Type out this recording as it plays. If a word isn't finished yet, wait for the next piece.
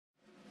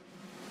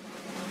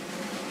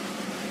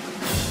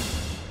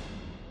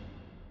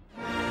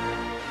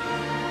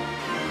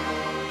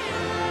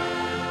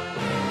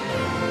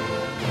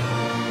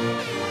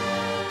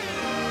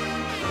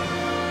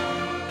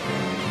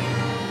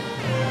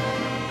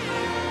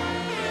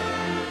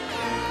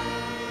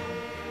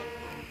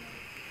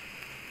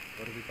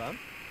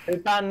Who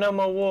banned no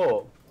more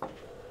war?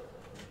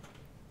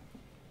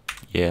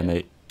 Yeah,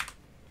 mate.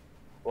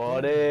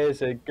 What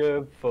is it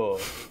good for?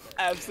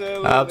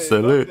 Absolutely.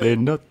 Absolutely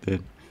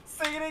nothing.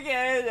 Sing it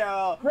again,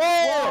 yo.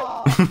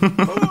 Whoa!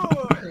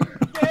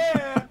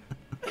 Yeah.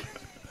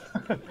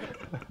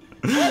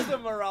 Where's the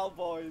morale,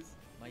 boys?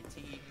 My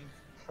team.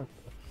 They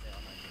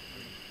are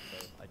 93,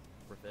 so I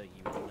prefer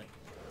you on it.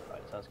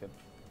 Right, sounds good.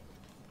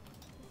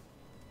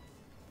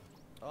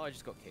 Oh, I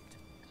just got kicked.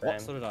 Same.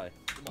 So did I.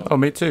 Oh,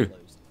 me too.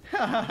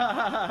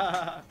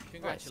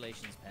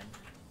 Congratulations, Pen.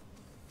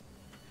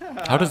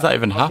 How does that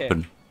even Okay.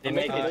 happen? They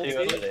make it too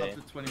early.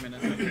 After 20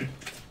 minutes.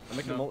 I'm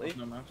making a multi.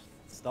 No maps.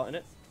 Starting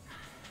it.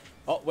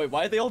 Oh, wait,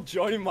 why are they all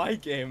joining my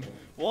game?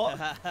 What?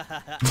 What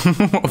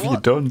have you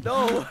done?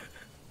 No!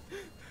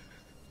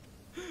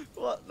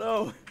 What?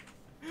 No!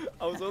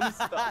 I was on the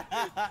start.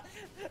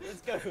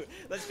 Let's go.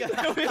 Let's go.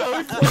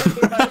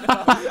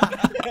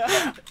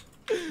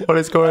 What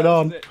is going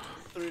on?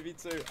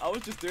 3v2. I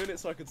was just doing it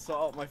so I could sort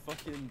out my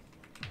fucking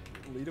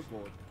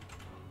leaderboard.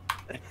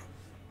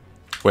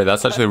 Wait,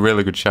 that's actually a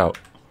really good shout.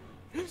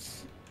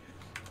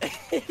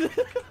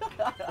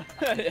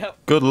 Yep.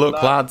 Good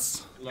luck,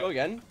 lads. Go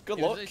again. Good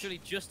It was luck. literally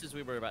just as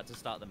we were about to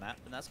start the map,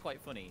 and that's quite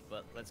funny,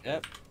 but let's go.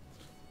 Yep.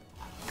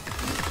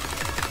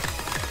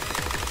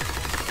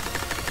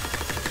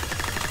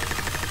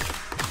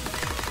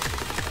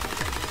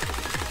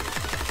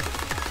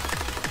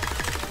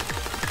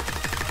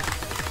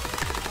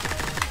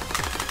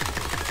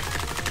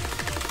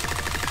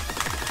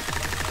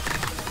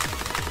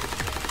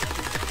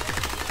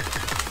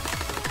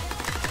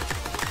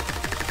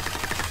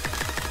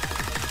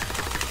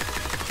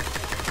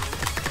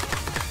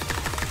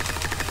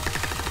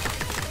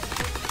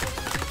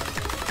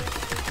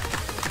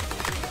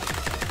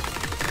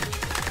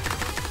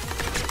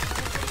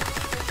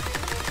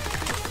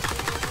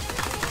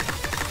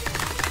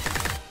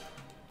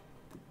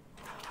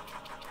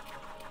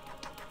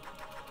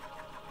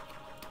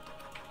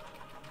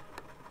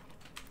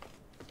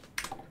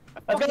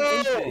 Let's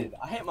go!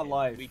 I hate my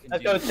life. We can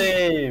Let's do, go,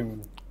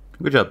 team!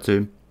 Good job,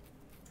 team.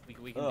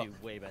 we can do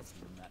way better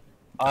than that.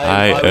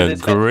 I would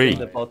expect agree.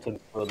 The bottom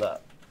for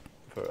that.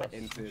 For us.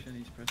 Into.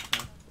 Shinies press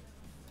tab.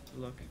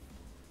 Good luck.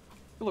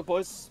 Good luck,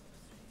 boys.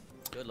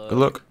 Good luck. Good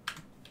luck.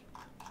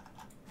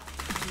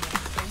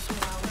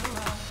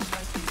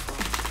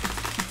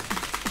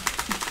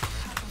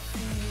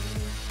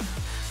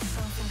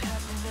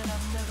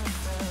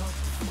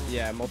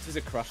 Yeah,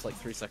 Malteser crashed like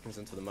 3 seconds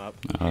into the map.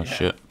 Oh,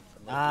 shit.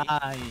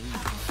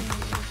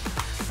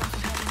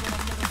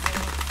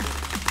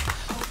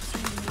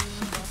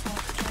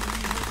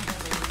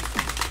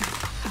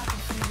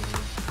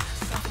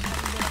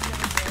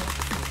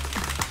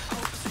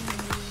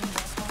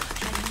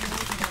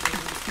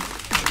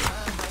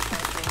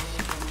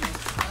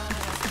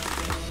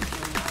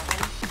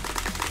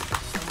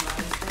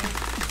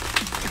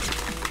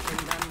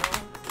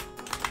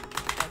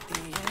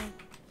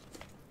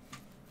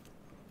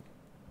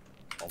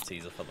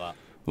 Malteser for that.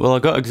 Well, I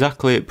got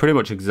pretty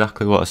much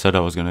exactly what I said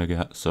I was gonna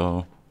get,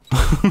 so...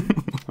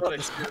 What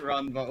a shit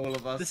run by all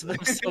of us. This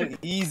map's so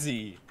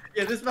easy,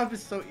 Yeah, this map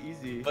is so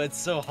easy. but it's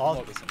so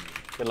hard.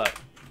 Good luck.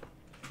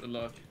 Good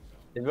luck.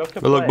 If you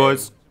can Good luck, play,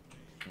 boys.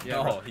 Yeah,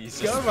 Oh,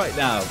 he's Go just... right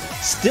now.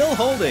 Still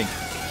holding.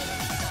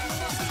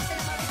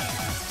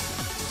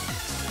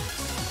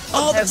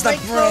 Oh, that's the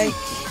break.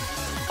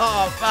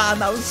 Oh man,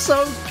 that was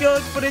so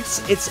good, but it's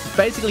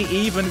basically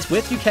even. It's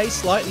with UK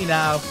slightly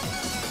now,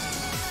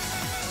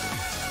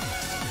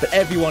 but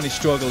everyone is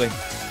struggling.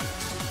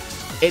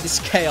 It is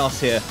chaos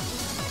here.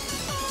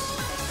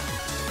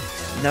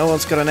 No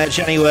one's got an edge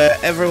anywhere.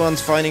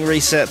 Everyone's finding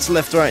resets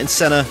left, right, and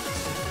center.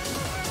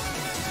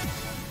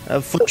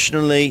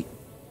 Unfortunately,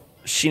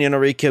 Shinya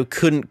Noriko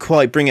couldn't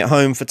quite bring it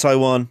home for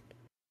Taiwan.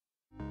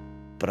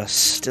 But a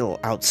still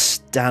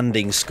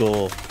outstanding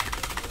score.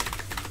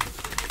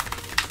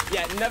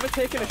 Yeah, never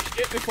taking a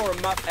shit before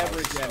a map ever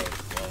again.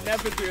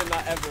 Never doing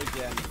that ever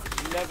again.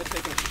 Never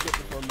taking a shit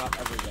before a map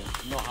ever again.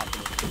 Not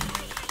happening.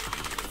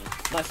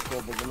 Nice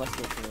score, but nice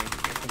score for me.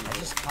 I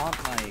just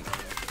can't like.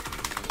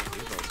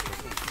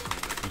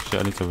 Oh, shit,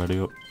 I need to ready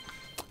up.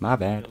 My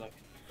bad.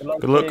 Good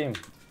luck, Good luck. team.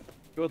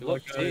 Good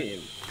luck,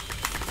 team.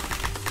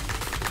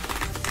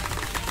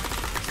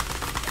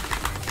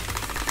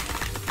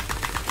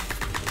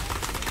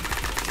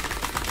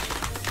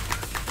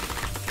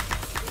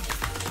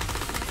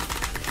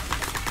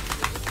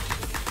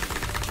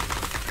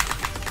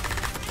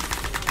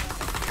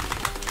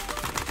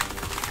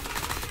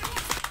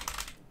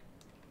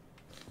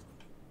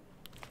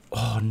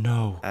 Oh,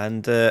 no.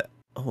 And,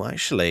 oh,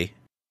 actually.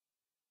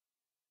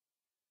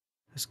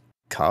 Has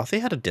Carthy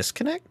had a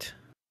disconnect?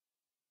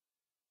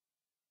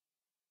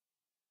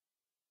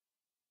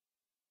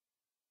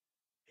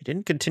 He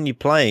didn't continue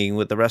playing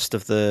with the rest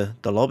of the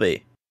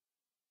lobby.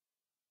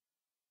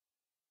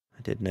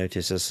 I did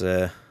notice as,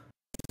 I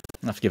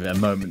have to give it a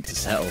moment to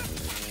settle.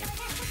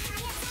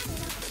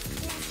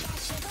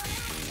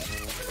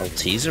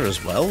 Malteser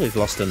as well. We've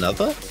lost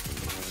another.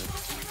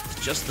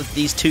 It's just that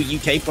these two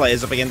UK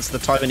players up against the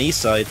Taiwanese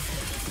side.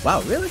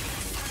 Wow, really?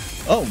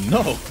 Oh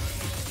no!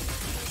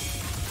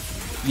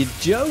 You're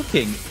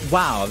joking!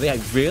 Wow, they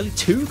had really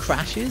 2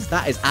 crashes?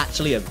 That is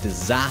actually a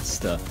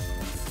disaster.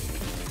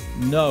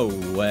 No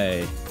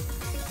way.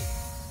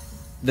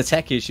 The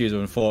tech issues are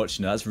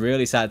unfortunate. That's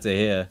really sad to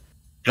hear.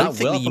 I don't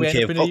think the probably UK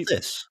end up have in got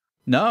this.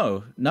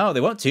 No,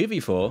 they won't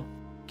 2v4,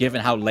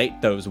 given how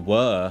late those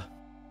were.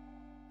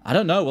 I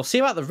don't know. We'll see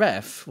about the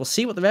ref. We'll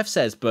see what the ref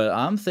says, but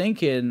I'm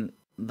thinking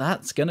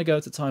that's going to go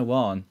to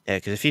Taiwan. Yeah,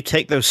 because if you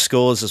take those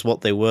scores as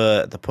what they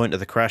were at the point of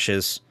the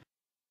crashes,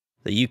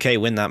 the UK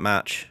win that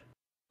match.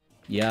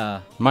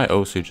 Yeah. My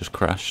OC just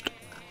crashed.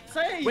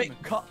 Same. Wait,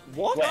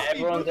 what? Wait,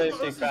 everyone's Both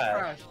of OC us crashed.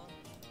 crashed.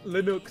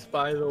 Linux,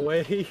 by the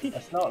way.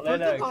 That's not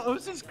Both of Linux.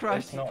 us just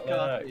crashed. It's not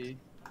Carty.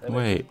 Linux.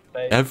 Wait,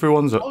 Fake.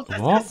 everyone's I was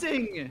what?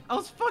 assessing. I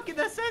was fucking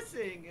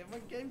assessing. And my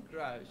game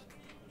crashed.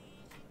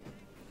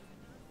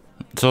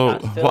 So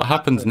That still what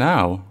happens happens.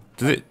 now?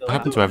 Does it still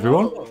happen to happens.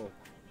 everyone?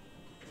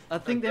 I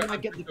think they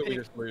might get the We pick.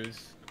 just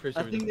lose.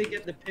 I think they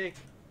get the pick.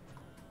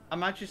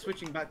 I'm actually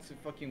switching back to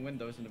fucking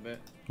Windows in a bit.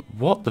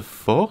 What the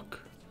fuck?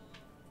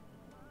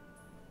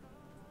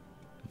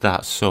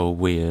 That's so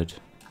weird.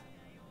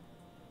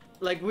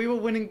 Like, we were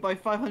winning by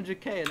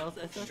 500k and I was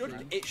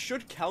assessing. It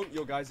should count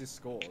your guys'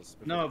 scores.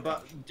 No,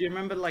 but do you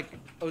remember, like,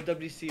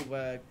 OWC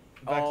where...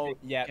 Oh, Vaccine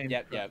yeah, came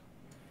yeah, from? yeah.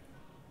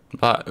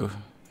 But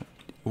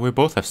we're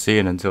both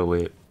FCing until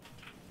we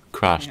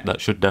crashed. Yeah.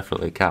 That should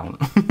definitely count.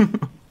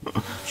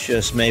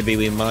 Just maybe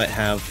we might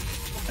have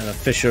an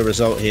official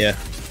result here.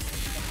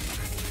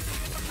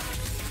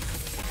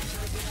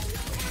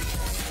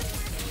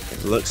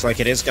 It looks like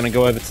it is going to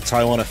go over to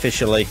Taiwan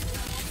officially.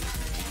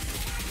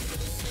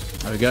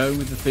 Are we going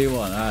with the 3-1?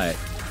 Alright.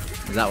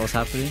 Is that what's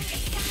happening?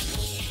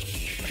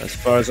 As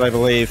far as I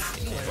believe.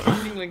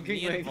 Kingling, Me and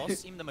Kingling. Voss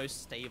seem the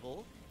most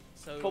stable,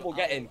 so Football,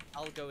 get in.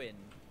 I'll go in.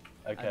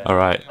 Okay.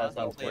 Alright. That I'll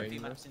sounds play a great.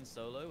 few maps in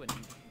solo and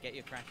get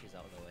your crashes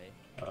out of the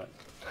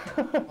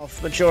way.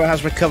 Off Majora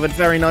has recovered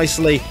very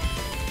nicely.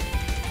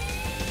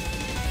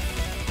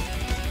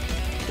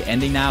 The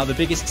ending now, the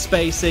biggest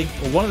spacing,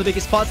 or one of the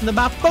biggest parts in the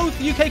map.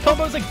 Both UK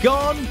combos are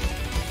gone!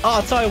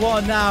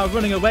 Taiwan now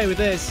running away with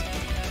this.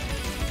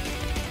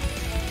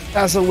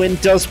 Dazzle Wind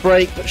does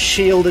break, but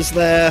Shield is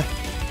there.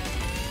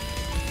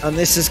 And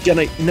this is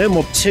gonna... No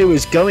More 2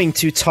 is going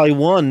to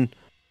Taiwan.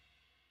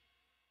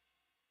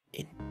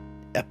 In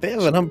a bit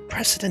of an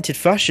unprecedented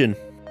fashion.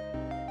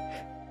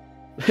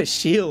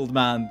 Shield,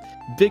 man.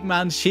 Big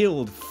man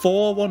Shield.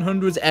 4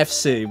 100s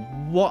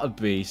FC. What a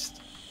beast.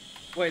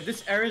 Wait,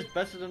 this area is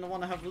better than the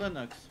one I have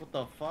Linux. What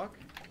the fuck?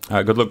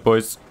 Alright, good luck,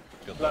 boys.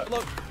 Look. That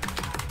was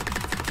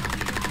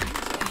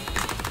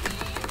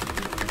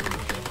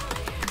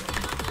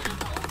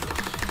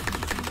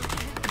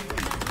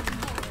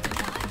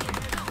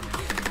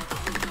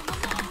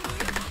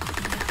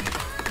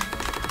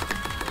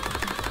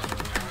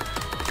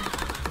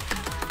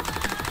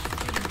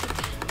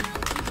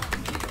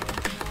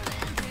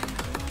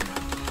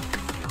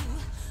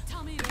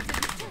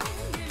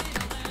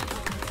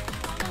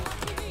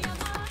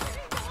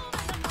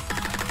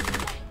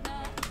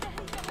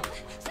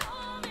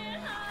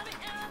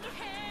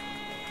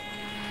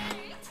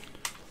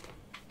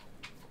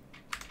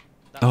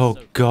Oh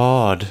so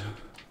god.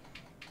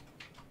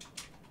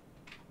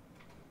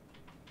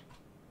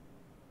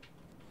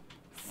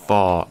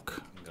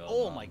 Fuck.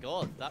 Oh my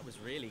god, that was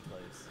really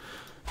close.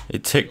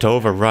 It ticked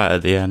over right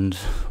at the end.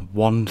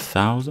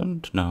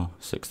 1,000? No,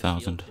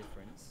 6,000. Shield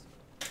difference.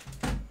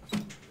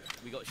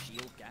 We got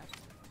shield gapped.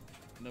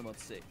 Nomad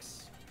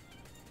 6.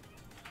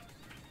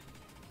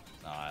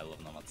 Oh, I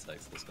love Nomad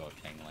 6. Let's go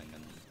Kingling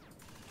and...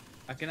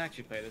 I can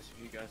actually play this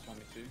if you guys want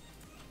me to.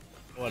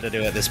 What to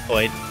do at this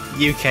point?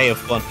 UK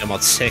have won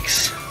Mod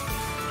 6.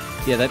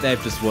 Yeah,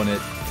 they've just won it.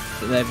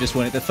 They've just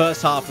won it. The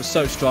first half was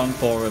so strong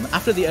for them.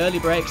 After the early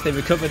breaks, they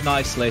recovered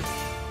nicely.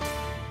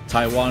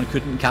 Taiwan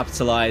couldn't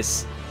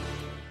capitalise.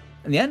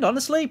 In the end,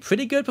 honestly,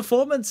 pretty good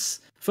performance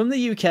from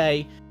the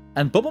UK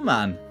and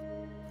Bubbleman.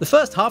 The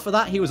first half of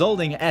that, he was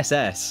holding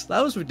SS.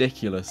 That was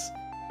ridiculous.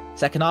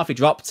 Second half, he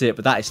dropped it,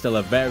 but that is still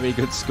a very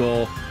good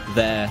score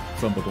there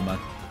from Bubbleman.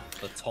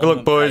 Good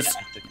luck, boys.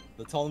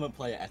 The tournament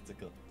player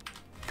ethical.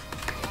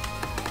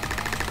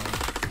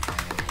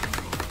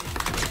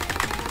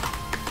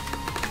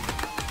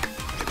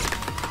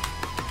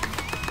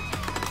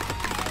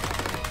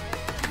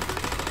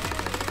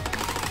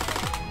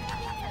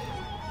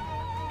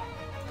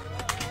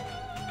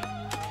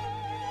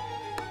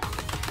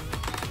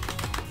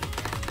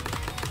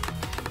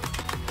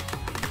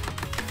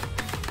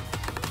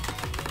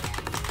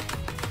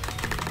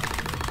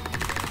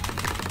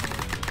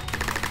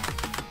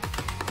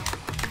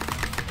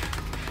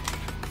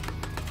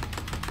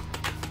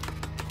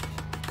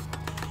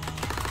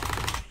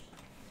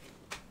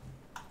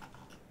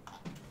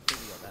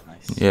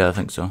 Yeah, I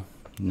think so.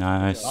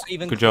 Nice. Not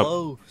even Good job.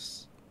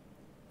 close.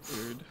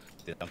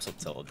 Dude, I'm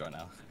subtitled right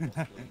now.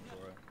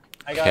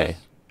 Hi guys. Okay.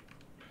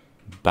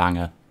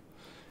 Banger.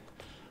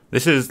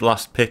 This is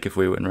last pick if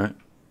we win, right?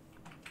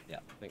 Yeah,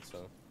 I think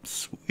so.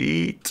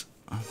 Sweet.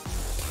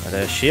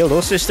 But Shield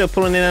also still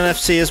pulling in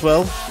NFC as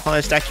well.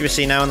 Highest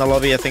accuracy now in the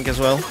lobby, I think, as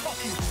well.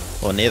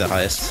 Or near the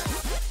highest.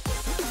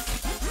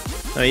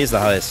 No, he is the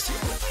highest.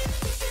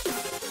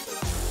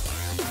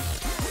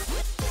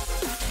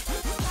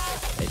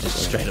 It's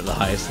just straight up the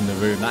highest in the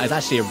room. That is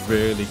actually a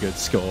really good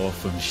score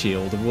from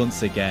Shield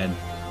once again.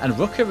 And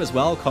Rucker as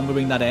well,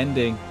 comboing that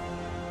ending.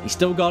 He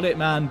still got it,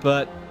 man,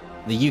 but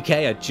the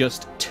UK are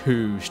just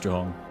too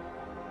strong.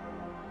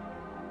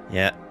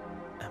 Yeah.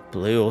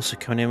 Blue also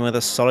coming in with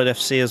a solid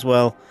FC as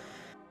well.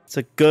 It's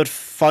a good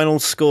final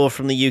score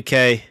from the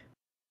UK.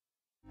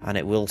 And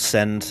it will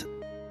send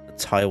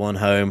Taiwan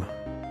home.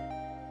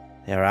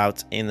 They are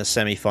out in the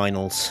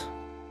semi-finals.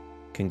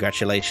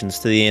 Congratulations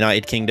to the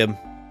United Kingdom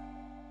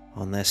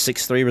on their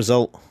 6-3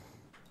 result.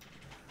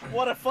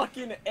 What a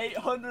fucking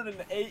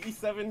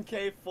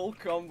 887k full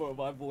combo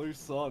by Blue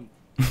Sun.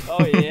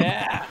 Oh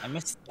yeah! I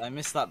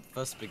missed that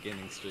first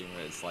beginning stream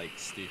where it's like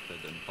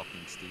stupid and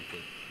fucking stupid.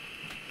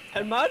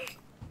 Hey man!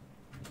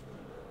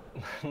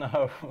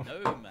 No.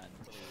 No, man.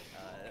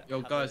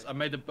 Yo, guys, I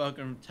made a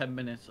burger in 10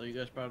 minutes. Are you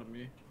guys proud of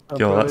me?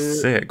 Yo,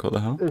 that's sick. What the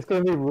hell? It's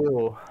gonna be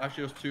raw.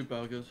 Actually, it was 2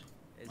 burgers.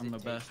 Is I'm it the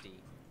best.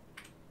 tasty?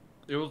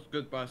 It was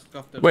good, but I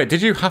scuffed it. Wait,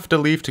 did you have to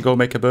leave to go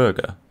make a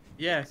burger?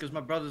 Yeah, because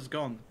my brother's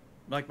gone.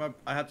 Like,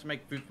 I had to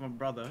make food for my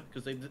brother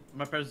because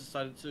my parents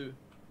decided to.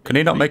 Can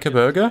he not make a it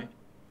burger? today.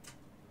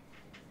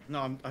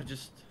 No,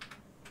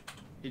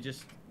 he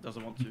just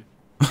doesn't want to.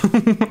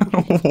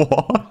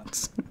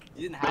 What?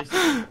 You didn't have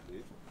to.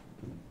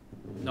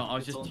 No, I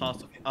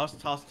was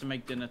tasked to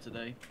make dinner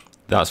today.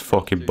 That's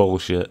fucking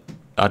bullshit.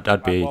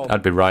 I'd be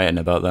writing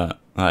about that.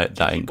 Like,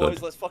 that ain't Boys,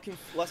 good. let's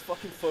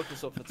fucking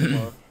focus up for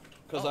tomorrow.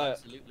 Because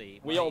absolutely.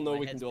 we all know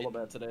we can do a lot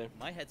better today.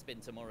 My head's been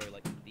tomorrow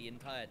like the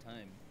entire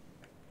time.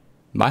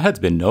 My head's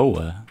been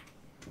nowhere.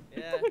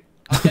 Yeah.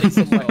 I'm getting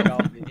some like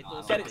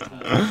Get it.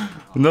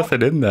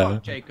 Nothing in there.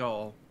 Fuck J.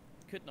 Cole.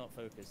 Could not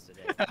focus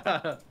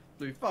today.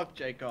 Dude, fuck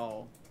J.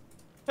 Cole.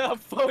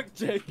 Fuck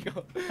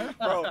Jacob.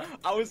 Bro,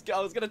 I was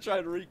gonna try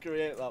and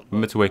recreate that.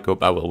 I'm to wake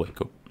up. I will wake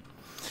up.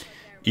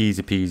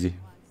 Easy peasy.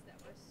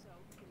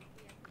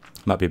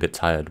 Might be a bit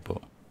tired,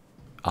 but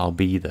I'll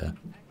be there.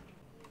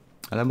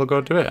 And then we'll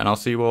go do it, and I'll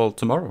see you all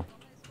tomorrow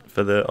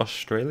for the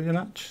Australia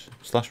match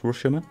 /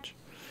 Russia match.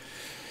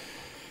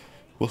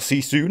 We'll see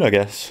you soon, I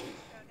guess.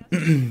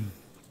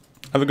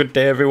 Have a good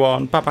day,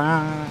 everyone. Bye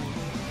bye.